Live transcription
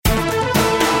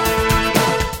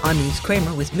I'm Ruth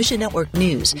Kramer with Mission Network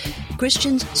News.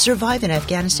 Christians survive in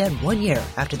Afghanistan 1 year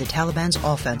after the Taliban's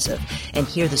offensive. And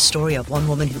hear the story of one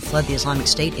woman who fled the Islamic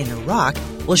State in Iraq.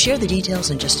 We'll share the details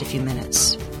in just a few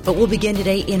minutes. But we'll begin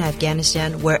today in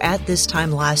Afghanistan, where at this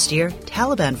time last year,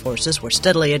 Taliban forces were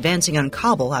steadily advancing on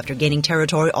Kabul after gaining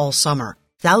territory all summer.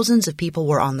 Thousands of people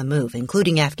were on the move,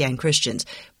 including Afghan Christians.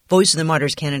 Voice of the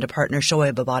Martyrs Canada partner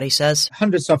Shoaib Abadi says,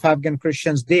 hundreds of Afghan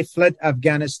Christians, they fled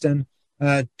Afghanistan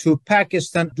to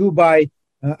Pakistan, Dubai,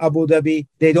 Abu Dhabi.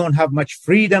 They don't have much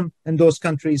freedom in those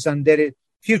countries, and their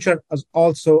future is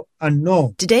also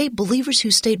unknown. Today, believers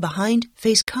who stayed behind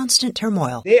face constant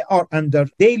turmoil. They are under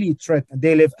daily threat and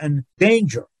they live in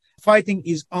danger. Fighting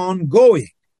is ongoing.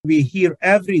 We hear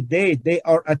every day they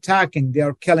are attacking, they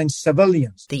are killing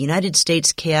civilians. The United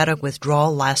States' chaotic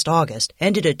withdrawal last August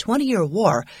ended a 20-year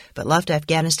war, but left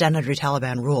Afghanistan under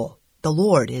Taliban rule. The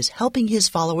Lord is helping his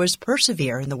followers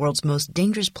persevere in the world's most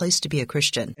dangerous place to be a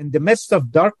Christian. In the midst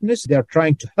of darkness, they are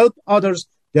trying to help others.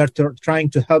 They are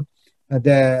trying to help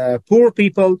the poor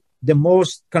people, the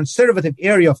most conservative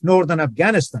area of northern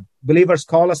Afghanistan. Believers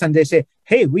call us and they say,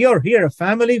 hey, we are here, a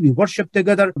family. We worship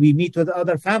together. We meet with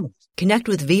other families. Connect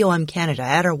with VOM Canada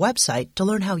at our website to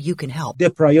learn how you can help.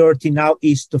 The priority now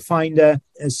is to find a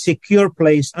secure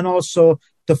place and also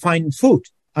to find food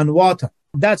and water.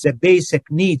 That's the basic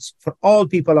needs for all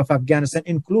people of Afghanistan,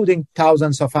 including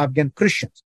thousands of Afghan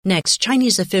Christians. Next,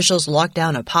 Chinese officials locked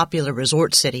down a popular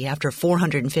resort city after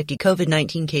 450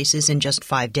 COVID-19 cases in just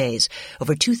 5 days.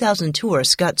 Over 2,000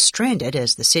 tourists got stranded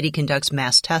as the city conducts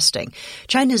mass testing.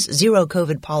 China's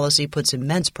zero-COVID policy puts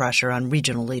immense pressure on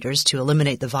regional leaders to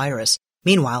eliminate the virus.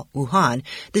 Meanwhile, Wuhan,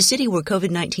 the city where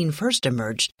COVID-19 first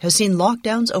emerged, has seen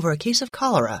lockdowns over a case of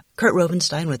cholera. Kurt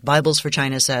Rovenstein with Bibles for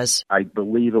China says, I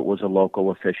believe it was a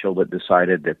local official that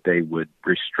decided that they would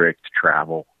restrict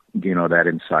travel. That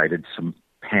incited some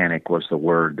panic was the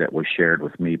word that was shared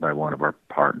with me by one of our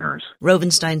partners.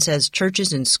 Rovenstein says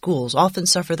churches and schools often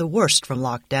suffer the worst from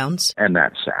lockdowns. And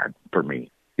that's sad for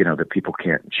me, that people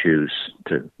can't choose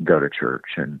to go to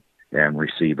church and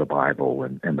receive a Bible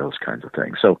and those kinds of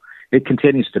things. So it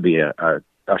continues to be a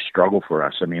struggle for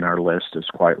us. I mean, our list is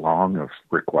quite long of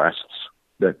requests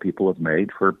that people have made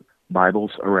for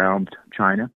Bibles around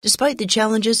China. Despite the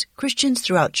challenges, Christians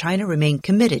throughout China remain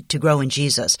committed to grow in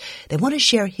Jesus. They want to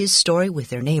share his story with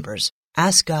their neighbors.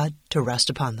 Ask God to rest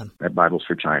upon them. At Bibles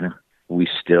for China, we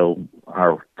still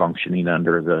are functioning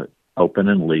under the open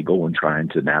and legal and trying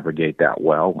to navigate that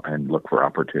well and look for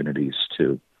opportunities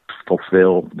to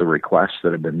fulfill the requests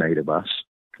that have been made of us.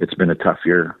 It's been a tough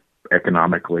year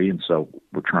economically, and so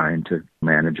we're trying to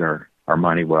manage our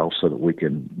money well so that we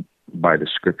can buy the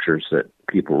scriptures that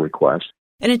people request.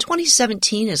 And in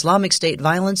 2017, Islamic State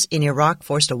violence in Iraq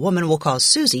forced a woman we'll call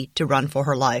Susie to run for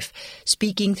her life.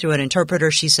 Speaking through an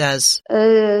interpreter, she says,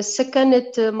 I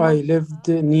lived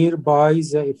nearby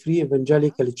the Free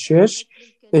Evangelical Church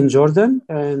in Jordan,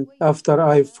 and after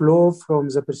I fled from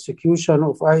the persecution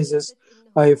of ISIS,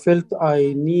 I felt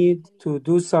I need to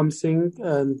do something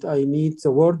and I need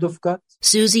the Word of God.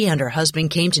 Susie and her husband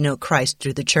came to know Christ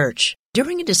through the church.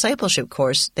 During a discipleship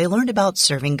course, they learned about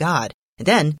serving God.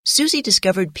 Then, Susie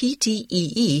discovered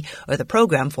PTEE, or the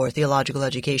Program for Theological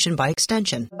Education by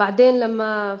Extension.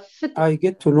 I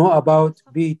get to know about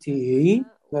PTEE.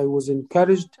 I was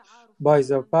encouraged by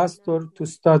the pastor to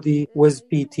study with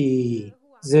PTEE.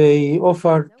 They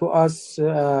offer to us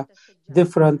a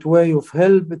different way of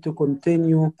help to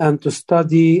continue and to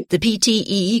study. The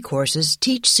PTEE courses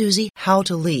teach Susie how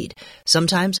to lead.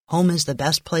 Sometimes home is the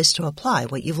best place to apply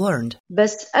what you've learned.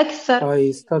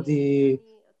 I study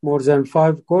more than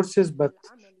 5 courses, but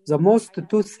the most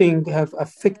 2 things have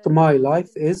affected my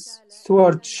life is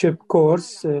stewardship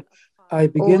course. I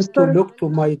begin to look to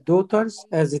my daughters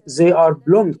as they are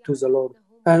belong to the Lord.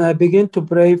 And I begin to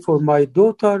pray for my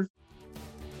daughter.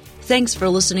 Thanks for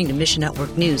listening to Mission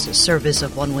Network News, a service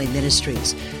of One Way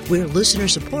Ministries. We're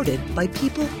listener-supported by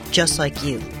people just like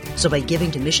you. So by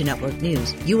giving to Mission Network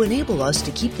News, you enable us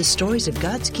to keep the stories of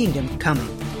God's kingdom coming.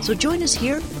 So join us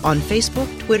here on Facebook,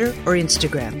 Twitter, or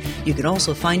Instagram. You can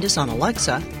also find us on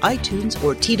Alexa, iTunes,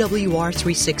 or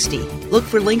TWR360. Look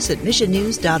for links at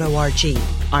missionnews.org.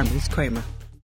 I'm Ruth Kramer.